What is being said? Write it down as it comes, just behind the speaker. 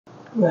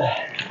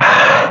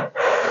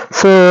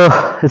So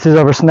this is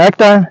our snack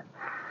time.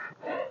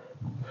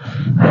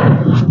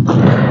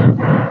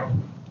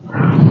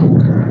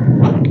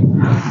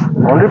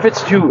 I wonder if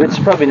it's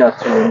probably not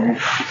too windy.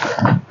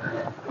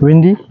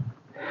 Windy?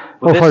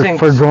 But oh,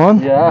 for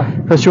drone? Yeah.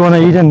 First you want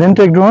to eat and then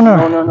take drone?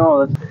 Or?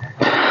 No.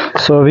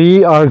 So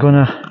we are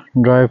gonna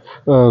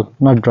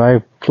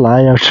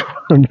fly our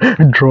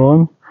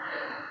drone.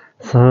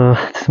 So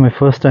this is my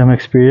first time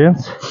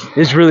experience.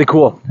 It's really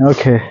cool.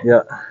 Okay.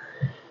 Yeah.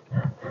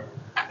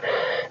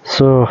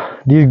 So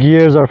these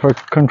gears are for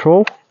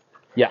control?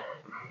 Yeah.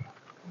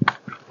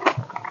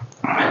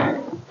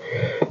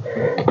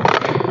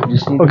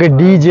 Okay,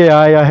 DJI,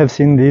 I have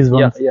seen these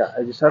ones. Yeah.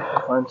 I just have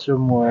to find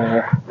some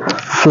more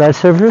flat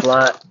surface?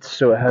 Flat,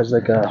 so it has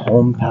like a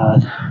home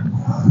pad.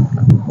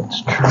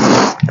 That's true.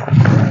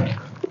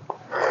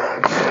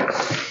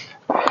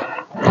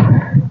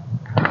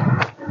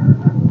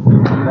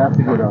 You have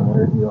to go down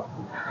there, you know.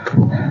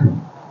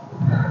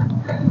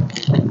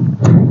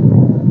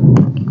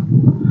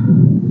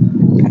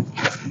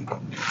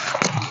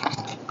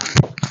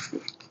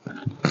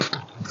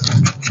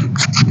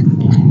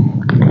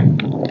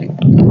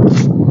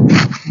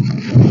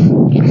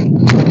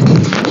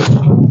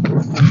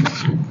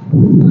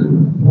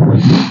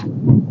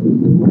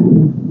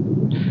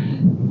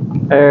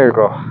 There you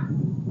go.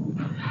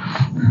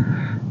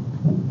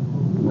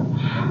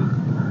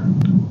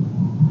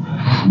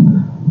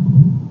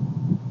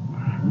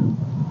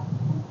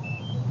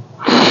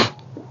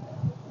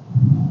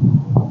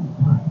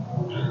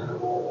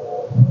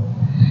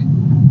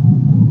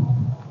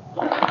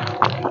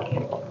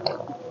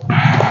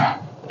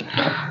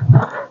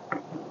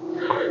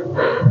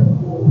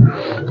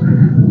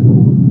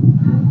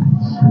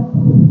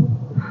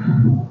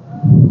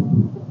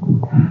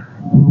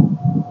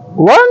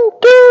 One,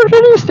 two,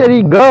 three,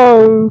 steady,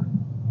 go!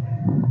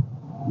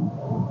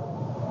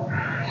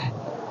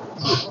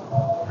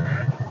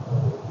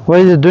 What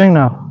is it doing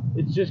now?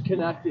 It's just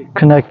connecting.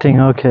 Connecting,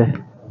 okay.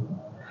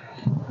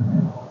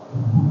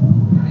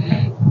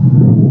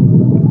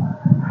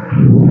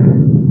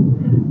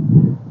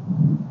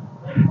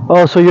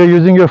 Oh, so you're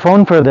using your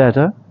phone for that,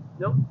 huh?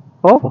 Nope.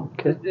 Oh,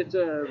 okay. It's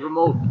a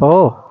remote.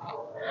 Oh.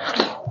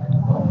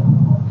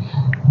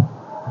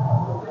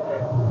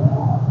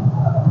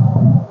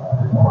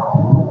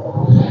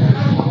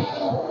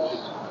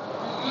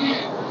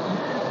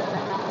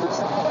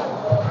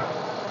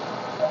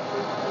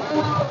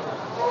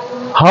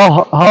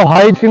 How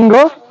high it can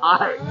go?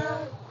 High.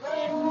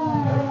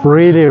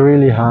 Really,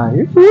 really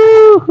high.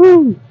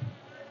 Woo-hoo.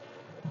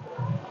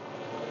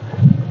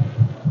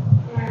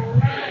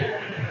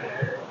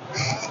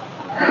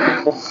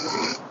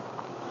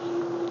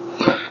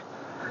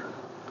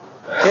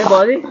 Hey,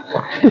 buddy.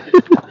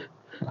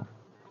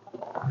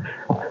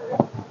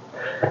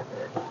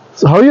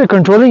 So how are you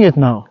controlling it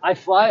now? I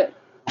fly it.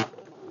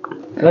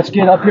 Let's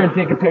get up here and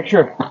take a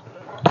picture.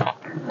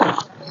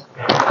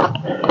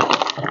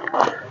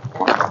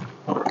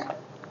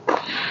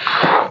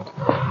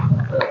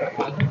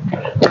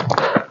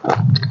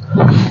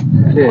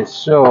 Okay,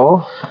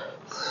 so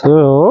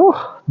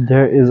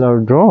there is our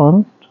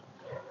drone.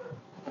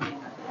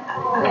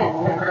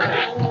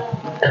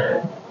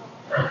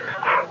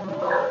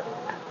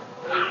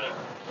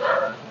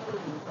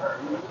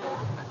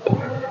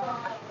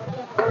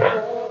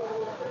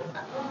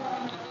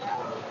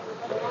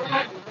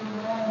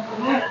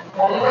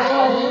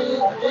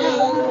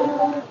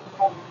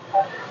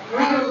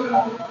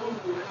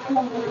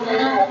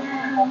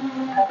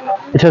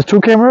 It has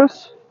two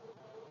cameras?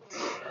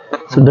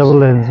 It's a double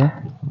lens, huh?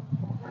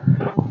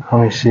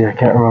 let me see, I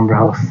can't remember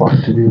how the fuck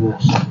to do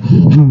this.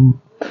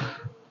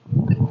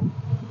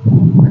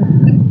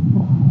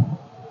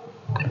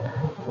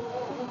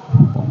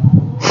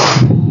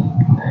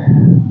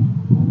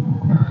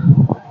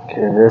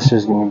 Okay, this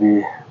is gonna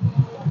be